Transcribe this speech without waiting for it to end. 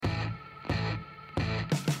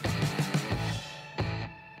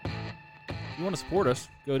you want to support us,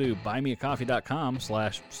 go to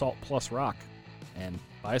buymeacoffee.com/saltplusrock and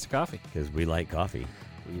buy us a coffee. Because we like coffee.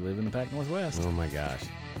 We live in the Pac Northwest. Oh, my gosh.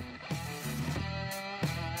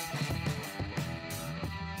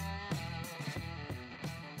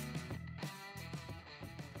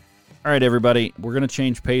 All right, everybody, we're going to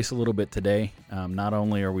change pace a little bit today. Not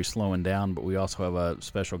only are we slowing down, but we also have a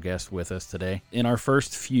special guest with us today. In our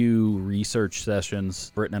first few research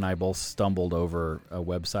sessions, Britton and I both stumbled over a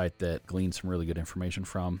website that gleaned some really good information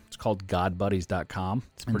from. It's called godbuddies.com.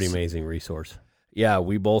 It's a pretty amazing resource. Yeah,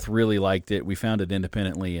 we both really liked it. We found it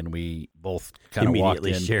independently, and we both kind of walked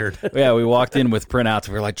in. Shared. Yeah, we walked in with printouts.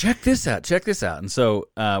 We were like, check this out. And so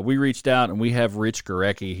we reached out, and we have Rich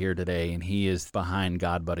Gurecki here today, and he is behind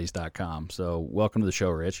godbuddies.com. So welcome to the show,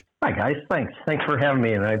 Rich. Hi, guys. Thanks for having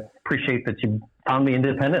me, and I appreciate that you found me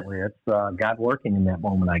independently. It's God working in that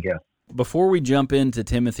moment, I guess. Before we jump into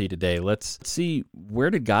Timothy today, let's see, where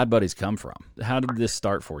did God Buddies come from? How did this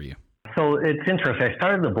start for you? So it's interesting. I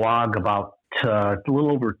started the blog about a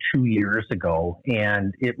little over 2 years ago,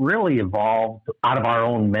 and it really evolved out of our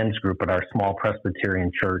own men's group at our small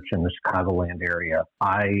Presbyterian church in the Chicagoland area.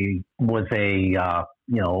 I was a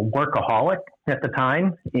workaholic at the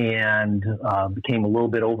time and became a little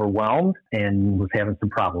bit overwhelmed and was having some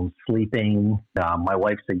problems sleeping. My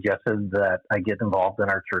wife suggested that I get involved in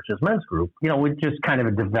our church's men's group. We just kind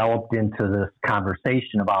of developed into this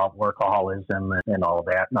conversation about workaholism and all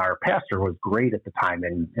that. And our pastor was great at the time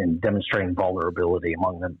in demonstrating vulnerability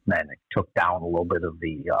among the men. It took down a little bit of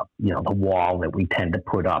the wall that we tend to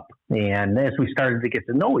put up. And as we started to get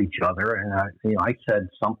to know each other, and I said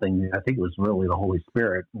something, I think it was really the Holy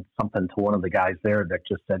Spirit, something to one of the guys there that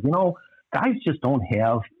just said, guys just don't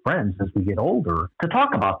have friends as we get older to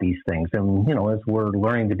talk about these things. And, as we're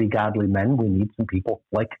learning to be godly men, we need some people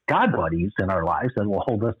like God buddies in our lives that will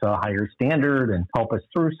hold us to a higher standard and help us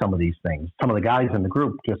through some of these things. Some of the guys in the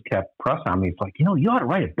group just kept pressing on me. It's like, you ought to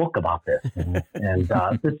write a book about this. And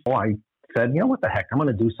I said, what the heck, I'm going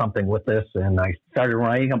to do something with this. And I started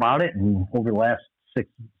writing about it. And over the last six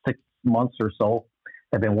months or so,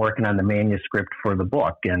 I've been working on the manuscript for the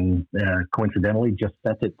book, and coincidentally just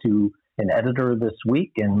sent it to an editor this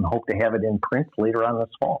week and hope to have it in print later on this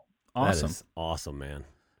fall. Awesome. That is awesome, man.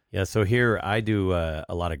 Yeah, so here I do a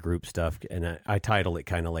lot of group stuff, and I title it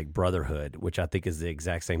kind of like Brotherhood, which I think is the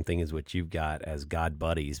exact same thing as what you've got as God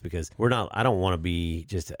Buddies, because I don't want to be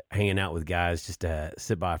just hanging out with guys just to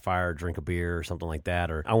sit by a fire, drink a beer or something like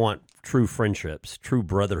that, or I want true friendships, true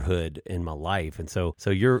brotherhood in my life. And so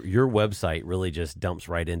your website really just dumps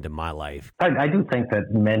right into my life. I do think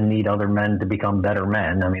that men need other men to become better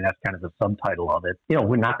men. I mean, that's kind of the subtitle of it.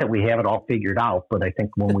 Not that we have it all figured out, but I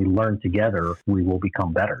think when we learn together, we will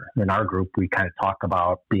become better. In our group, we kind of talk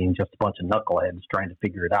about being just a bunch of knuckleheads trying to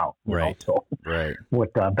figure it out. Right. So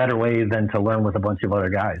what better way than to learn with a bunch of other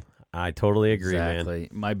guys? I totally agree, man.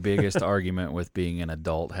 My biggest argument with being an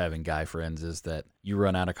adult having guy friends is that you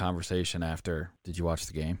run out of conversation after, did you watch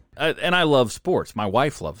the game? And I love sports. My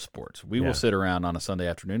wife loves sports. We will sit around on a Sunday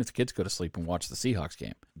afternoon if the kids go to sleep and watch the Seahawks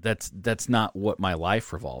game. That's not what my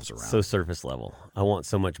life revolves around. So surface level. I want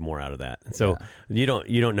so much more out of that. And so you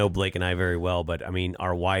don't know Blake and I very well, but I mean,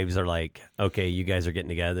 our wives are like, okay, you guys are getting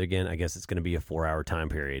together again. I guess it's going to be a 4-hour time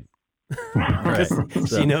period. Right.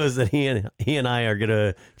 She knows that he and I are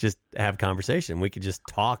gonna just have conversation. We could just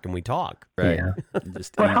talk, and we talk. Right. Yeah.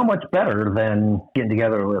 But how much better than getting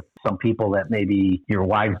together with some people that maybe your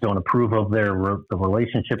wives don't approve of the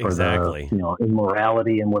relationship or the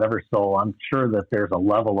immorality and whatever. So I'm sure that there's a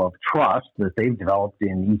level of trust that they've developed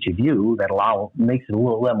in each of you that makes them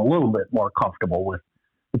a little bit more comfortable with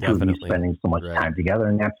the two of you spending so much time together,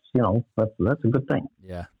 and that's a good thing.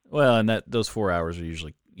 Yeah. Well, and those 4 hours are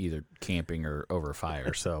usually either camping or over a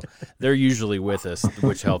fire, so they're usually with us,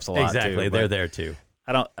 which helps a lot. Exactly, too. They're there too.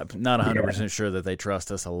 I'm not 100% sure that they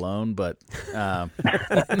trust us alone, but all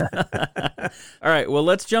right. Well,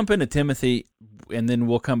 let's jump into Timothy, and then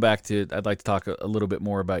we'll come back to. I'd like to talk a little bit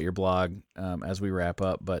more about your blog as we wrap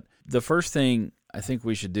up. But the first thing I think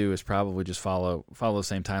we should do is probably just follow the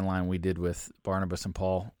same timeline we did with Barnabas and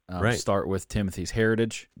Paul. Start with Timothy's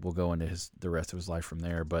heritage. We'll go into the rest of his life from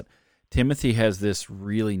there, but Timothy has this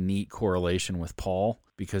really neat correlation with Paul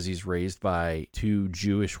because he's raised by two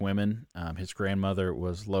Jewish women. His grandmother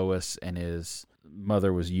was Lois and his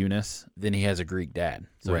mother was Eunice. Then he has a Greek dad.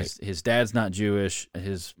 So his dad's not Jewish,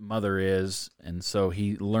 his mother is, and so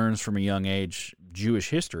he learns from a young age Jewish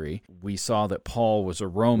history, we saw that Paul was a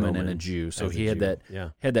Roman and a Jew, so he had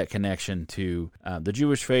that connection to the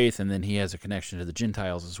Jewish faith, and then he has a connection to the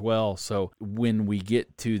Gentiles as well. So when we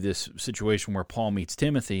get to this situation where Paul meets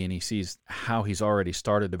Timothy and he sees how he's already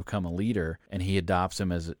started to become a leader, and he adopts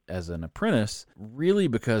him as an apprentice, really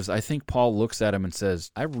because I think Paul looks at him and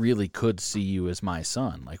says, I really could see you as my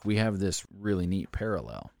son. Like, we have this really neat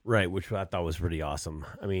parallel. Right, which I thought was pretty awesome.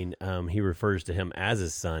 I mean, he refers to him as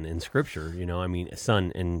his son in Scripture, a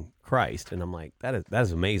son in Christ. And I'm like, that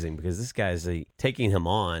is amazing, because this guy's taking him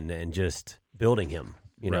on and just building him,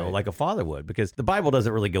 like a father would. Because the Bible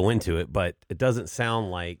doesn't really go into it, but it doesn't sound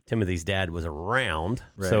like Timothy's dad was around.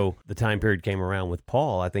 Right. So the time period came around with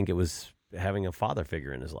Paul, I think it was having a father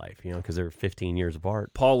figure in his life, because they're 15 years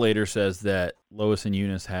apart. Paul later says that Lois and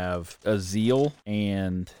Eunice have a zeal,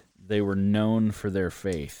 and they were known for their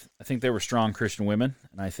faith. I think they were strong Christian women,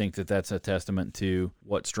 and I think that that's a testament to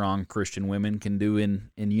what strong Christian women can do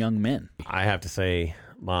in young men. I have to say,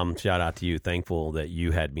 Mom, shout out to you. Thankful that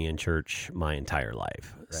you had me in church my entire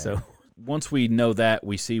life. Right. So once we know that,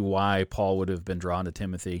 we see why Paul would have been drawn to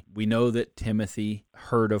Timothy. We know that Timothy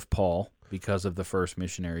heard of Paul because of the first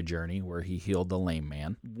missionary journey where he healed the lame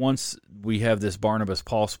man. Once we have this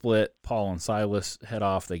Barnabas-Paul split, Paul and Silas head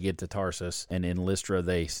off, they get to Tarsus, and in Lystra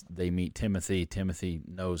they meet Timothy. Timothy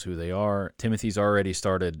knows who they are. Timothy's already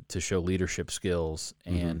started to show leadership skills,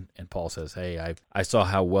 and Paul says, hey, I saw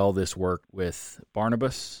how well this worked with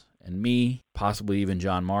Barnabas and me, possibly even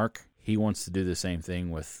John Mark. He wants to do the same thing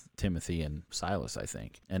with Timothy and Silas, I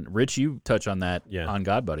think. And Rich, you touch on that on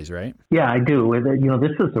God Buddies, right? Yeah, I do.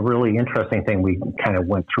 This is a really interesting thing. We kind of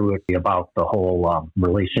went through it about the whole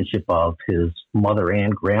relationship of his mother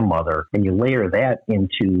and grandmother, and you layer that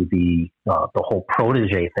into the whole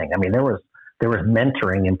protege thing. I mean, there was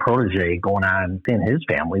mentoring and protege going on in his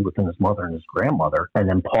family, within his mother and his grandmother. And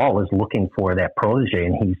then Paul is looking for that protege,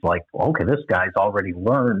 and he's like, okay, this guy's already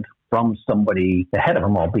learned from somebody ahead of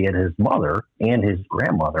him, albeit his mother and his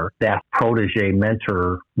grandmother. That protege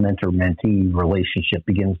mentor-mentee relationship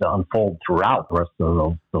begins to unfold throughout the rest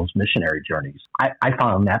of those missionary journeys. I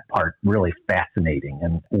found that part really fascinating.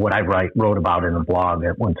 And what I wrote about in a blog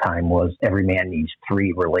at one time was every man needs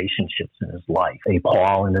 3 relationships in his life. A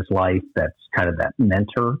Paul in his life that's kind of that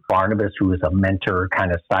mentor, Barnabas, who is a mentor,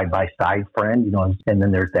 kind of side-by-side friend, and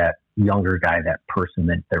then there's that younger guy, that person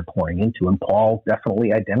that they're pouring into. And Paul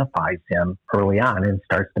definitely identifies him early on and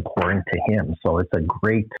starts to pour into him. So it's a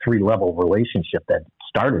great 3-level relationship that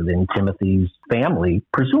started in Timothy's family,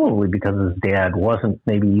 presumably because his dad wasn't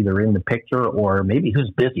maybe either in the picture or maybe he was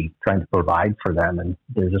busy trying to provide for them, and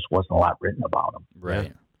there just wasn't a lot written about him.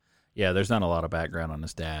 Right. Yeah, there's not a lot of background on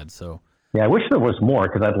his dad, so... Yeah, I wish there was more,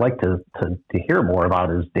 because I'd like to hear more about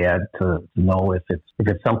his dad, to know if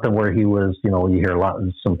it's something where he was, you hear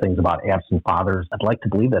some things about absent fathers. I'd like to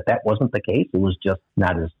believe that wasn't the case. It was just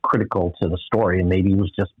not as critical to the story, and maybe he was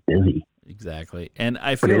just busy. Exactly. And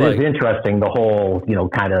I feel but it is interesting, the whole,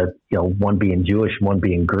 one being Jewish, one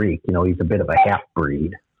being Greek. He's a bit of a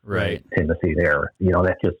half-breed. Right. Timothy there.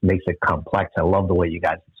 That just makes it complex. I love the way you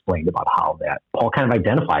guys explained about how that Paul kind of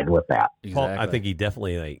identified with that. Exactly. Paul, I think he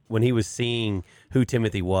definitely, when he was seeing who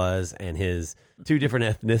Timothy was and his 2 different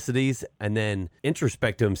ethnicities, and then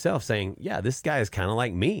introspect to himself saying, yeah, this guy is kind of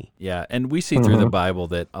like me. Yeah, and we see through the Bible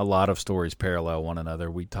that a lot of stories parallel one another.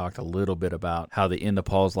 We talked a little bit about how the end of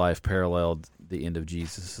Paul's life paralleled the end of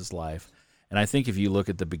Jesus' life. And I think if you look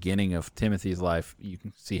at the beginning of Timothy's life, you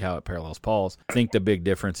can see how it parallels Paul's. I think the big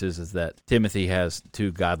difference is that Timothy has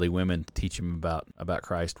 2 godly women teach him about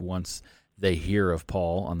Christ once they hear of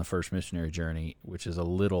Paul on the first missionary journey, which is a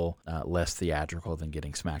little less theatrical than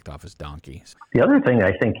getting smacked off his donkey. The other thing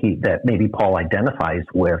I think that maybe Paul identifies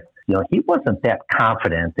with, he wasn't that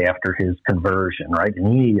confident after his conversion, right? And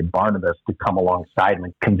he needed Barnabas to come alongside him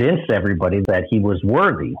and convince everybody that he was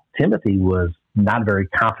worthy. Timothy was not a very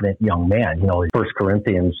confident young man. In 1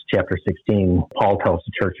 Corinthians chapter 16, Paul tells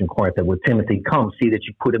the church in Corinth that when Timothy comes, see that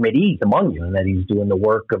you put him at ease among you and that he's doing the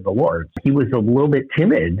work of the Lord. He was a little bit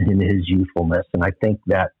timid in his youthfulness, and I think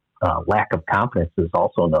that lack of confidence is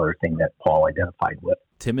also another thing that Paul identified with.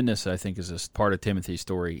 Timidness, I think, is a part of Timothy's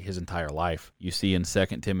story his entire life. You see in 2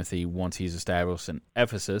 Timothy, once he's established in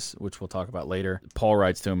Ephesus, which we'll talk about later, Paul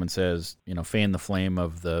writes to him and says, fan the flame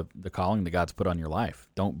of the calling that God's put on your life.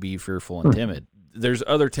 Don't be fearful and timid. there's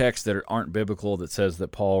other texts that aren't biblical that says that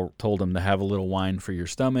Paul told him to have a little wine for your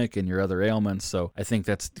stomach and your other ailments. So I think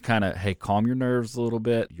that's kind of, hey, calm your nerves a little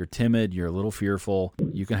bit. You're timid. You're a little fearful.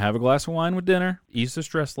 You can have a glass of wine with dinner, ease the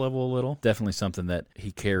stress level a little. Definitely something that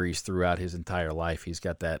he carries throughout his entire life. He's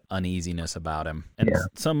got that uneasiness about him. And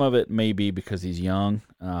some of it may be because he's young.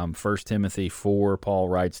 1 Timothy 4, Paul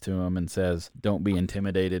writes to him and says, don't be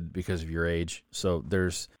intimidated because of your age. So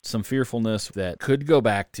there's some fearfulness that could go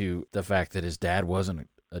back to the fact that his dad wasn't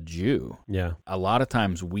a Jew. Yeah. A lot of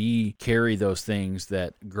times we carry those things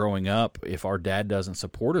that growing up, if our dad doesn't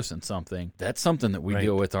support us in something, that's something that we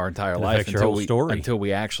deal with our entire life until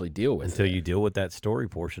we actually deal with Until you deal with that story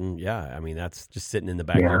portion. Yeah. I mean, that's just sitting in the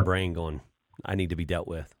back of your brain going, I need to be dealt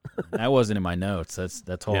with. That wasn't in my notes.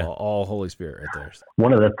 That's all Holy Spirit right there.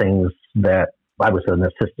 One of the things that I was an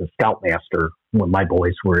assistant scoutmaster when my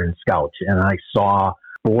boys were in scouts, and I saw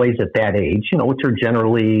boys at that age, which are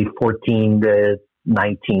generally 14 to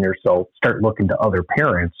 19 or so, start looking to other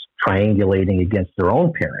parents, triangulating against their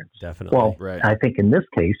own parents. Definitely. Well, right. I think in this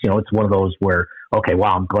case, it's one of those where, okay,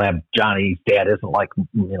 wow, I'm glad Johnny's dad isn't like,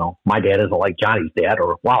 my dad isn't like Johnny's dad,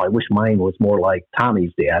 or wow, I wish mine was more like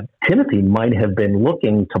Tommy's dad. Timothy might have been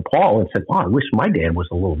looking to Paul and said, wow, I wish my dad was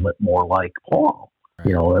a little bit more like Paul.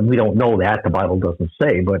 And we don't know that. The Bible doesn't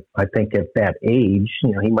say, but I think at that age,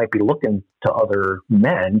 he might be looking to other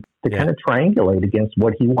men to kind of triangulate against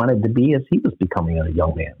what he wanted to be as he was becoming a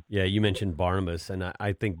young man. Yeah, you mentioned Barnabas, and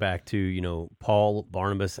I think back to, Paul,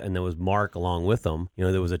 Barnabas, and there was Mark along with them.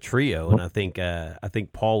 There was a trio, and I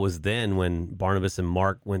think Paul was then, when Barnabas and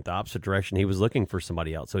Mark went the opposite direction, he was looking for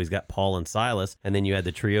somebody else. So he's got Paul and Silas, and then you add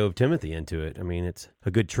the trio of Timothy into it. I mean, it's a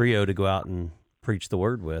good trio to go out and preach the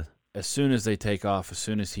word with. As soon as they take off, as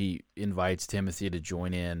soon as he invites Timothy to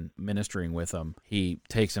join in ministering with him, he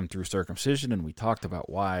takes him through circumcision, and we talked about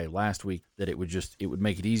why last week, that it would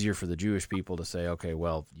make it easier for the Jewish people to say, okay,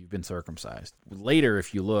 well, you've been circumcised. Later,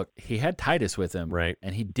 if you look, he had Titus with him, right?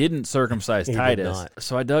 And he didn't circumcise Titus.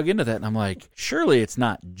 So I dug into that, and I'm like, surely it's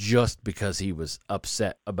not just because he was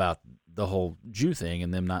upset about the whole Jew thing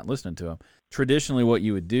and them not listening to him. Traditionally, what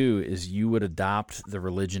you would do is you would adopt the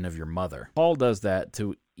religion of your mother. Paul does that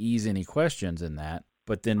to ease any questions in that.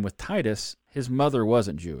 But then with Titus, his mother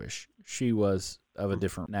wasn't Jewish. She was of a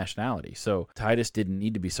different nationality. So Titus didn't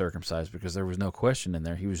need to be circumcised because there was no question in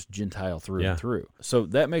there. He was Gentile through and through. So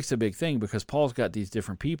that makes a big thing because Paul's got these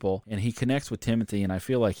different people and he connects with Timothy, and I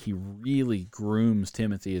feel like he really grooms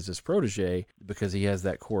Timothy as his protege because he has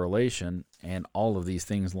that correlation, and all of these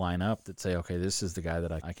things line up that say, okay, this is the guy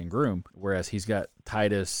that I can groom. Whereas he's got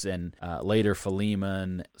Titus and later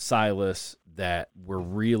Philemon, Silas, that were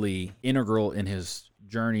really integral in his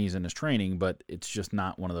journeys and his training, but it's just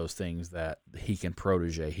not one of those things that he can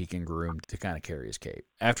protege, he can groom to kind of carry his cape.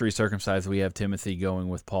 After he's circumcised, we have Timothy going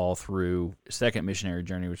with Paul through second missionary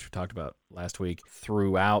journey, which we talked about last week.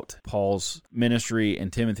 Throughout Paul's ministry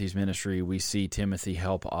and Timothy's ministry, we see Timothy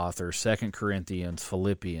help author 2 Corinthians,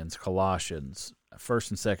 Philippians, Colossians, 1st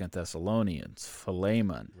and 2nd Thessalonians,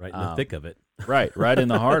 Philemon. Right in the thick of it. Right in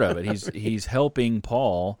the heart of it. He's helping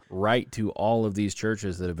Paul write to all of these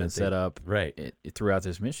churches that have been set up throughout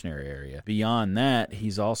this missionary area. Beyond that,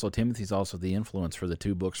 Timothy's also the influence for the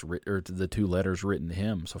two books or the two letters written to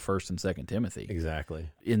him. So 1st and 2nd Timothy.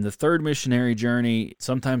 Exactly. In the third missionary journey,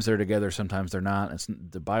 sometimes they're together, sometimes they're not.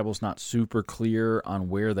 The Bible's not super clear on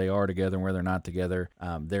where they are together and where they're not together.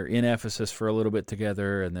 They're in Ephesus for a little bit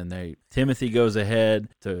together, and then Timothy goes ahead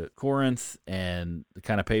to Corinth and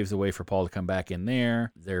kind of paves the way for Paul to come back in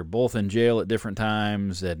there. They're both in jail at different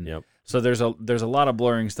times, and so there's a lot of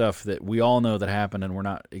blurring stuff that we all know that happened, and we're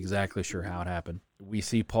not exactly sure how it happened. We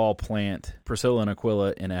see Paul plant Priscilla and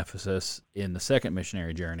Aquila in Ephesus in the second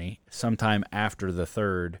missionary journey. Sometime after the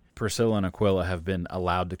third, Priscilla and Aquila have been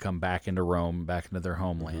allowed to come back into Rome, back into their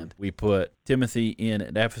homeland. Mm-hmm. We put Timothy in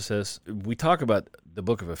at Ephesus. We talk about the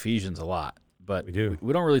book of Ephesians a lot, but we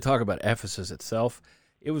don't really talk about Ephesus itself.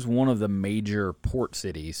 It was one of the major port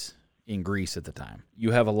cities in Greece at the time.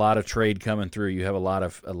 You have a lot of trade coming through. You have a lot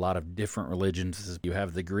of different religions. You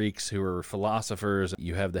have the Greeks who are philosophers.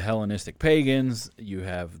 You have the Hellenistic pagans. You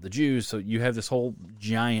have the Jews. So you have this whole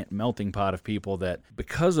giant melting pot of people that,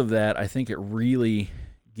 because of that, I think it really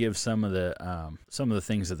gives some of the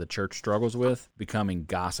things that the church struggles with becoming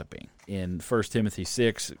gossiping. In 1 Timothy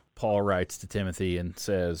 6, Paul writes to Timothy and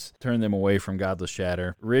says, turn them away from godless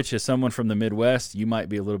chatter. Rich, as someone from the Midwest, you might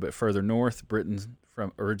be a little bit further north. Britain's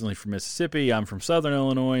originally from Mississippi. I'm from Southern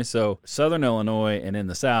Illinois. So Southern Illinois and in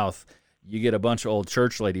the South, you get a bunch of old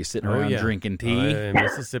church ladies sitting around drinking tea.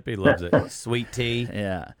 Mississippi loves it. Sweet tea.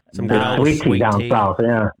 Yeah. Some good old sweet tea down south,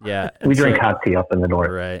 yeah. Yeah. We drink hot tea up in the north.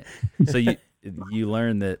 Right. So you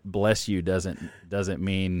learn that bless you doesn't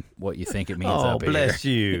mean what you think it means up here. Bless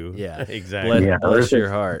you. Yeah, exactly. Bless your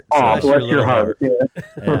heart. Oh, bless your heart.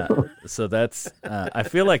 Yeah. So that's, I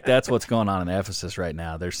feel like that's what's going on in Ephesus right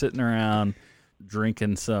now. They're sitting around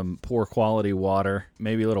drinking some poor quality water,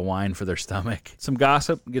 maybe a little wine for their stomach. Some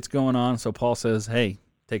gossip gets going on. So Paul says, hey,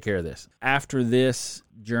 take care of this. After this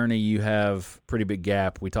journey, you have pretty big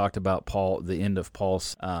gap. We talked about the end of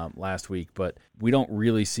Paul's last week, but we don't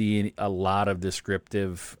really see a lot of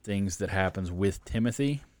descriptive things that happens with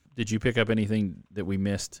Timothy. Did you pick up anything that we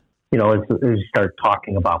missed? You know, as you start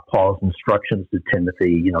talking about Paul's instructions to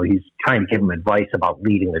Timothy, you know, he's trying to give him advice about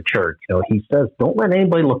leading the church. You know, he says, don't let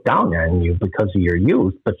anybody look down on you because of your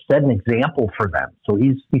youth, but set an example for them. So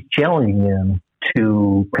he's challenging him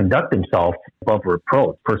to conduct himself above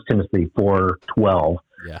reproach. 1 Timothy 4:12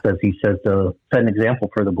 says to set an example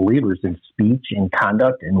for the believers in speech, in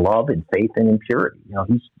conduct, in love, in faith, and in purity. You know,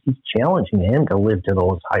 he's challenging him to live to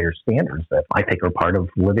those higher standards that I think are part of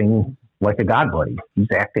living like a God buddy. He's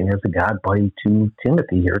acting as a God buddy to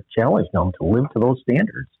Timothy here, challenging him to live to those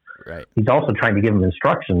standards. Right. He's also trying to give him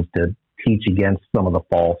instructions to teach against some of the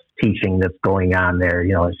false teaching that's going on there.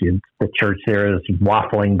 You know, the church there is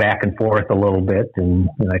waffling back and forth a little bit, and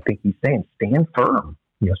I think he's saying, stand firm.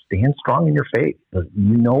 You know, stand strong in your faith.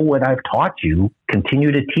 You know what I've taught you.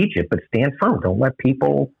 Continue to teach it, but stand firm. Don't let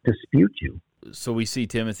people dispute you. So we see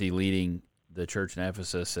Timothy leading the church in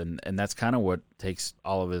Ephesus, and that's kind of what takes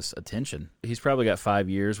all of his attention. He's probably got 5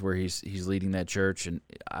 years where he's leading that church, and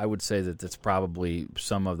I would say that that's probably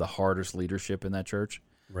some of the hardest leadership in that church.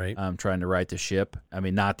 Right. Trying to right the ship. I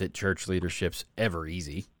mean, not that church leadership's ever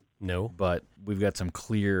easy. No. But we've got some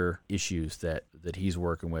clear issues that he's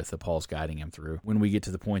working with, that Paul's guiding him through. When we get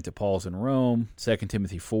to the point that Paul's in Rome, 2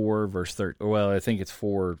 Timothy 4, verse 13, well, I think it's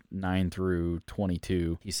 4:9 through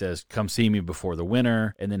 22, he says, come see me before the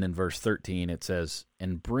winter. And then in verse 13, it says,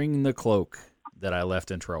 and bring the cloak that I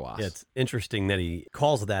left in Troas. Yeah, it's interesting that he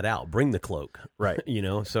calls that out, bring the cloak. Right. You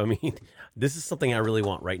know, so I mean, this is something I really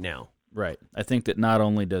want right now. Right. I think that not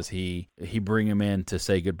only does he bring him in to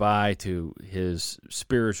say goodbye to his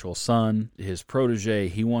spiritual son, his protege,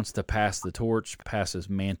 he wants to pass the torch, pass his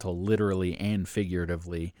mantle literally and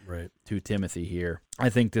figuratively to Timothy here. I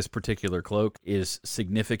think this particular cloak is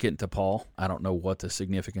significant to Paul. I don't know what the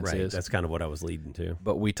significance is. That's kind of what I was leading to.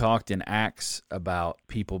 But we talked in Acts about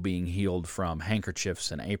people being healed from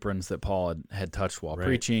handkerchiefs and aprons that Paul had touched while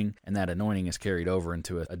preaching, and that anointing is carried over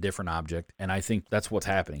into a different object. And I think that's what's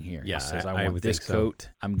happening here. Yeah, he says, I want this coat.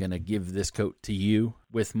 I'm going to give this coat to you.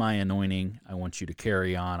 With my anointing, I want you to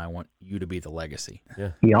carry on. I want you to be the legacy.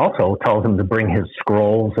 Yeah. He also tells him to bring his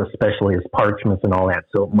scrolls, especially his parchments and all that.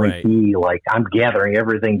 So it might be like, I'm gathering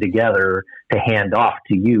everything together to hand off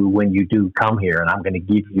to you when you do come here, and I'm going to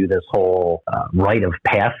give you this whole rite of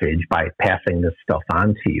passage by passing this stuff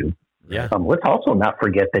on to you. Yeah. Let's also not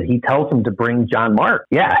forget that he tells him to bring John Mark.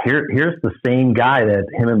 Yeah, here's the same guy that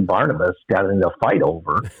him and Barnabas got into a fight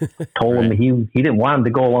over. Told him he didn't want him to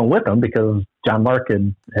go along with him because John Mark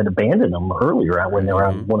had abandoned him earlier when they were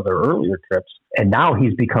on one of their earlier trips. And now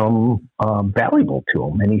he's become valuable to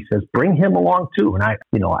him. And he says, bring him along too. And I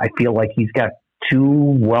feel like he's got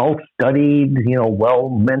two well-studied,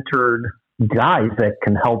 well-mentored guys that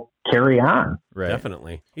can help carry on. Right.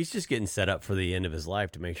 Definitely. He's just getting set up for the end of his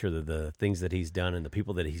life to make sure that the things that he's done and the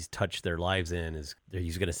people that he's touched their lives in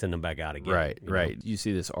he's going to send them back out again. Right, right. You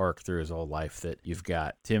see this arc through his whole life that you've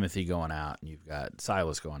got Timothy going out and you've got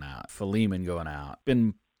Silas going out, Philemon going out.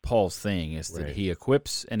 Been Paul's thing is that he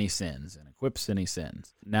equips and he sends and equips and he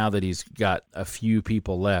sends. Now that he's got a few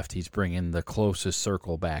people left, he's bringing the closest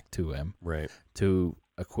circle back to him to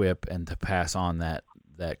equip and to pass on that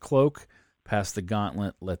cloak, pass the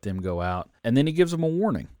gauntlet, let them go out. And then he gives them a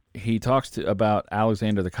warning. He talks about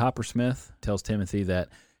Alexander the coppersmith, tells Timothy that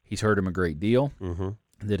he's hurt him a great deal,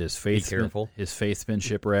 that his faith's been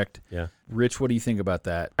shipwrecked. Yeah. Rich, what do you think about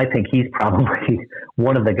that? I think he's probably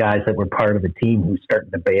one of the guys that were part of the team who's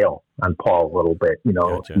starting to bail on Paul a little bit.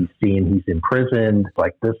 Gotcha. He's seeing he's imprisoned.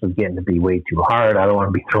 Like, this is getting to be way too hard. I don't want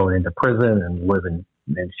to be thrown into prison and live in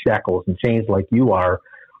shackles and chains like you are.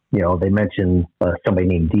 They mentioned somebody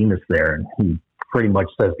named Demas there, and he pretty much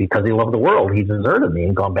says because he loved the world, he deserted me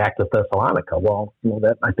and gone back to Thessalonica. Well,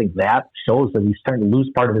 I think that shows that he's starting to lose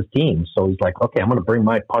part of his team. So he's like, okay, I'm going to bring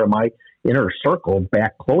part of my inner circle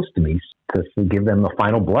back close to me to give them the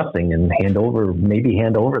final blessing and hand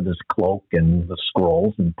over this cloak and the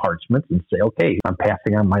scrolls and parchments and say, okay, I'm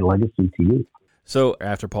passing on my legacy to you. So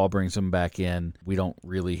after Paul brings him back in, we don't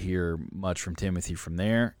really hear much from Timothy from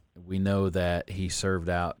there. We know that he served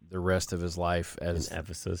out the rest of his life as in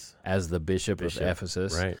Ephesus, as the bishop of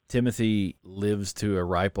Ephesus. Right. Timothy lives to a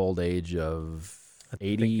ripe old age of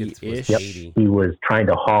 80-ish. Yep. He was trying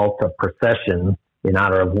to halt a procession in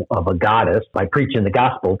honor of a goddess by preaching the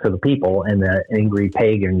gospel to the people, and the angry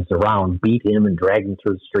pagans around beat him and dragged him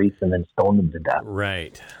through the streets and then stoned him to death.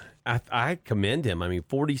 Right. I commend him. I mean,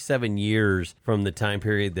 47 years from the time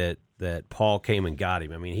period that Paul came and got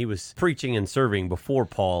him. I mean, he was preaching and serving before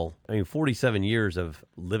Paul. I mean, 47 years of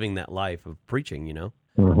living that life of preaching, you know?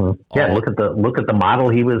 Mm-hmm. Yeah, look at the model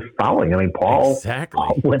he was following. I mean, Paul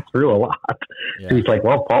went through a lot. Yeah. He's like,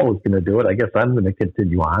 well, Paul was going to do it. I guess I'm going to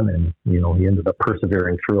continue on. And, he ended up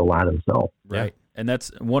persevering through a lot himself. Right. Yeah. And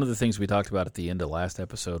that's one of the things we talked about at the end of last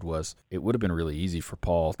episode was it would have been really easy for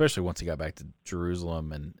Paul, especially once he got back to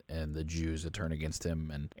Jerusalem and the Jews had turned against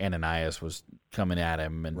him, and Ananias was coming at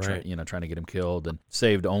him and trying to get him killed, and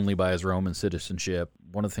saved only by his Roman citizenship.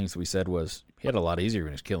 One of the things that we said was he had a lot easier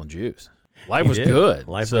when he was killing Jews. Life was good.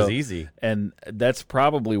 Life was easy. And that's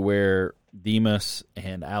probably where Demas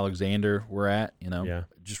and Alexander were at, Yeah.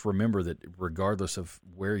 Just remember that regardless of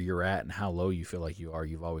where you're at and how low you feel like you are,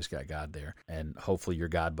 you've always got God there. And hopefully your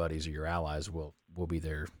God buddies or your allies will be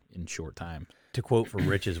there in short time. To quote from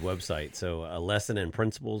Rich's website, so a lesson and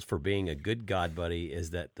principles for being a good God buddy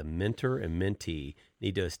is that the mentor and mentee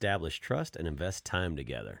need to establish trust and invest time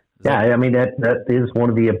together. Yeah, I mean, that is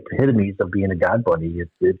one of the epitomes of being a God buddy.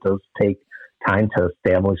 It does take time to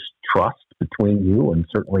establish trust between you, and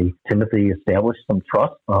certainly Timothy established some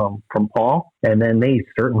trust from Paul, and then they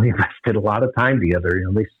certainly invested a lot of time together.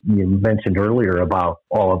 You mentioned earlier about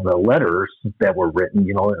all of the letters that were written.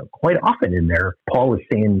 Quite often in there, Paul is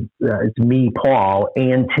saying, "It's me, Paul,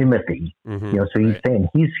 and Timothy." Mm-hmm. So he's saying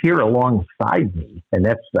he's here alongside me, and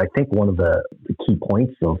that's, I think, one of the key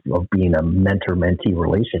points of being a mentor-mentee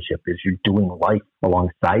relationship is you're doing life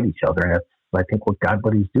alongside each other, and that's, I think, what God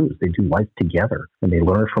buddies do is they do life together, and they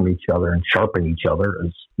learn from each other and sharpen each other,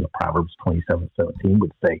 as Proverbs 27:17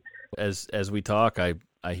 would say. As we talk,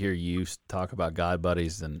 I hear you talk about God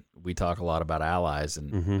buddies, and we talk a lot about allies,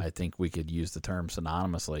 and I think we could use the term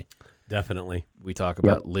synonymously. Definitely. We talk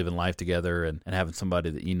about living life together and having somebody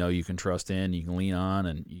that you can trust in, you can lean on,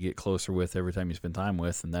 and you get closer with every time you spend time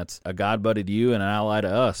with, and that's a God buddy to you and an ally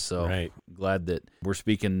to us. So glad that we're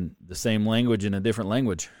speaking the same language in a different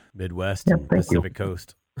language. Midwest and Pacific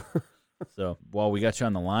Coast. So while we got you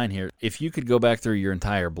on the line here, if you could go back through your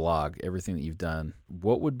entire blog, everything that you've done,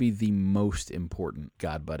 what would be the most important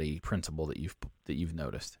God buddy principle that you've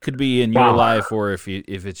noticed? Could be in your life, or if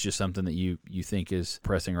it's just something that you think is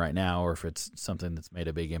pressing right now, or if it's something that's made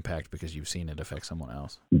a big impact because you've seen it affect someone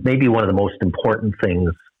else. Maybe one of the most important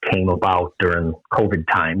things came about during COVID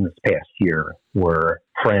time this past year, were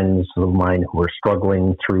friends of mine who were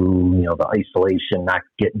struggling through, the isolation, not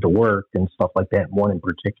getting to work and stuff like that. One in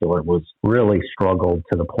particular was really struggled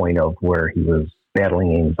to the point of where he was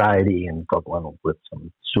battling anxiety and struggling with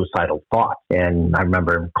some suicidal thoughts. And I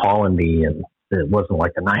remember him calling me, and it wasn't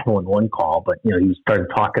like a 911 call, but, he started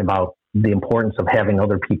talking about the importance of having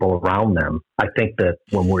other people around them. I think that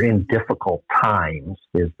when we're in difficult times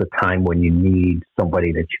is the time when you need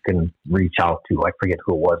somebody that you can reach out to. I forget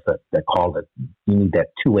who it was that called it. You need that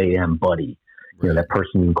 2 a.m. buddy. Right. That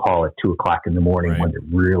person you can call at 2 o'clock in the morning when you're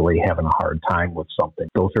really having a hard time with something.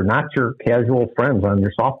 Those are not your casual friends on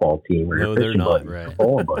your softball team or your fishing buddies or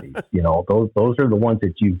bowling buddies. Those are the ones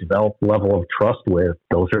that you develop a level of trust with.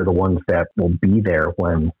 Those are the ones that will be there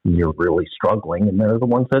when you're really struggling, and they're the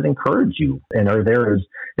ones that encourage you and are there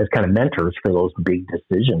as kind of mentors for those big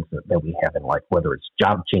decisions that we have in life, whether it's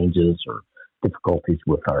job changes or difficulties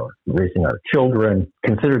with raising our children.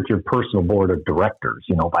 Consider it your personal board of directors,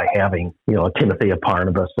 by having, a Timothy, a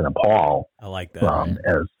Barnabas, and a Paul. I like that.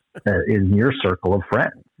 As in your circle of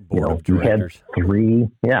friends. You had three.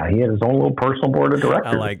 Yeah, he had his own little personal board of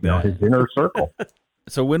directors. I like that. His inner circle.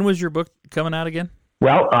 So when was your book coming out again?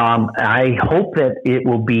 Well, I hope that it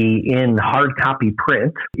will be in hard copy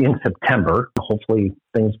print in September. Hopefully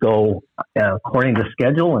things go according to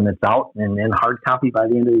schedule, and it's out and in hard copy by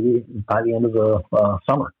the end of the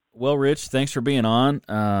summer. Well, Rich, thanks for being on.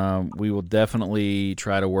 We will definitely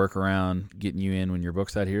try to work around getting you in when your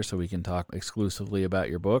book's out here so we can talk exclusively about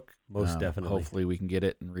your book. Most definitely. Hopefully we can get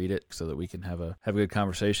it and read it so that we can have a good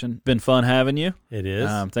conversation. Been fun having you. It is.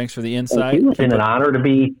 Thanks for the insight. It's been an honor to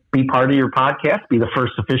be part of your podcast, be the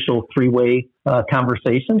first official three-way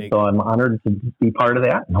conversation. So I'm honored to be part of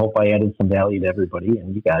that, and hope I added some value to everybody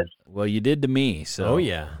and you guys. Well, you did to me. So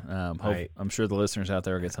I'm sure the listeners out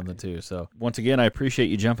there will get something too. So once again, I appreciate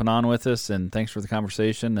you jumping on with us, and thanks for the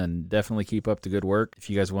conversation, and definitely keep up the good work. If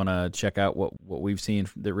you guys want to check out what we've seen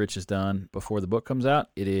that Rich has done before the book comes out,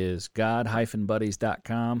 it is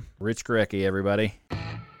god-buddies.com. Rich Gurecki, everybody.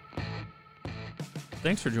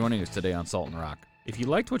 Thanks for joining us today on Salt and Rock. If you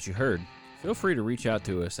liked what you heard, feel free to reach out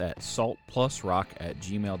to us at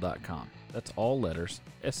saltplusrock@gmail.com. That's all letters,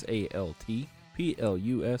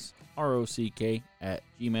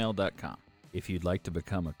 SALTPLUSROCK@gmail.com. If you'd like to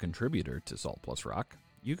become a contributor to Salt Plus Rock,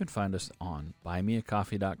 you can find us on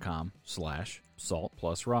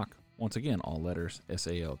buymeacoffee.com/saltplusrock. Once again, all letters,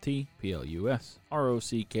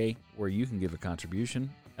 SALTPLUSROCK, where you can give a contribution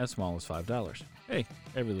as small as $5. Hey,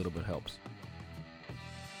 every little bit helps.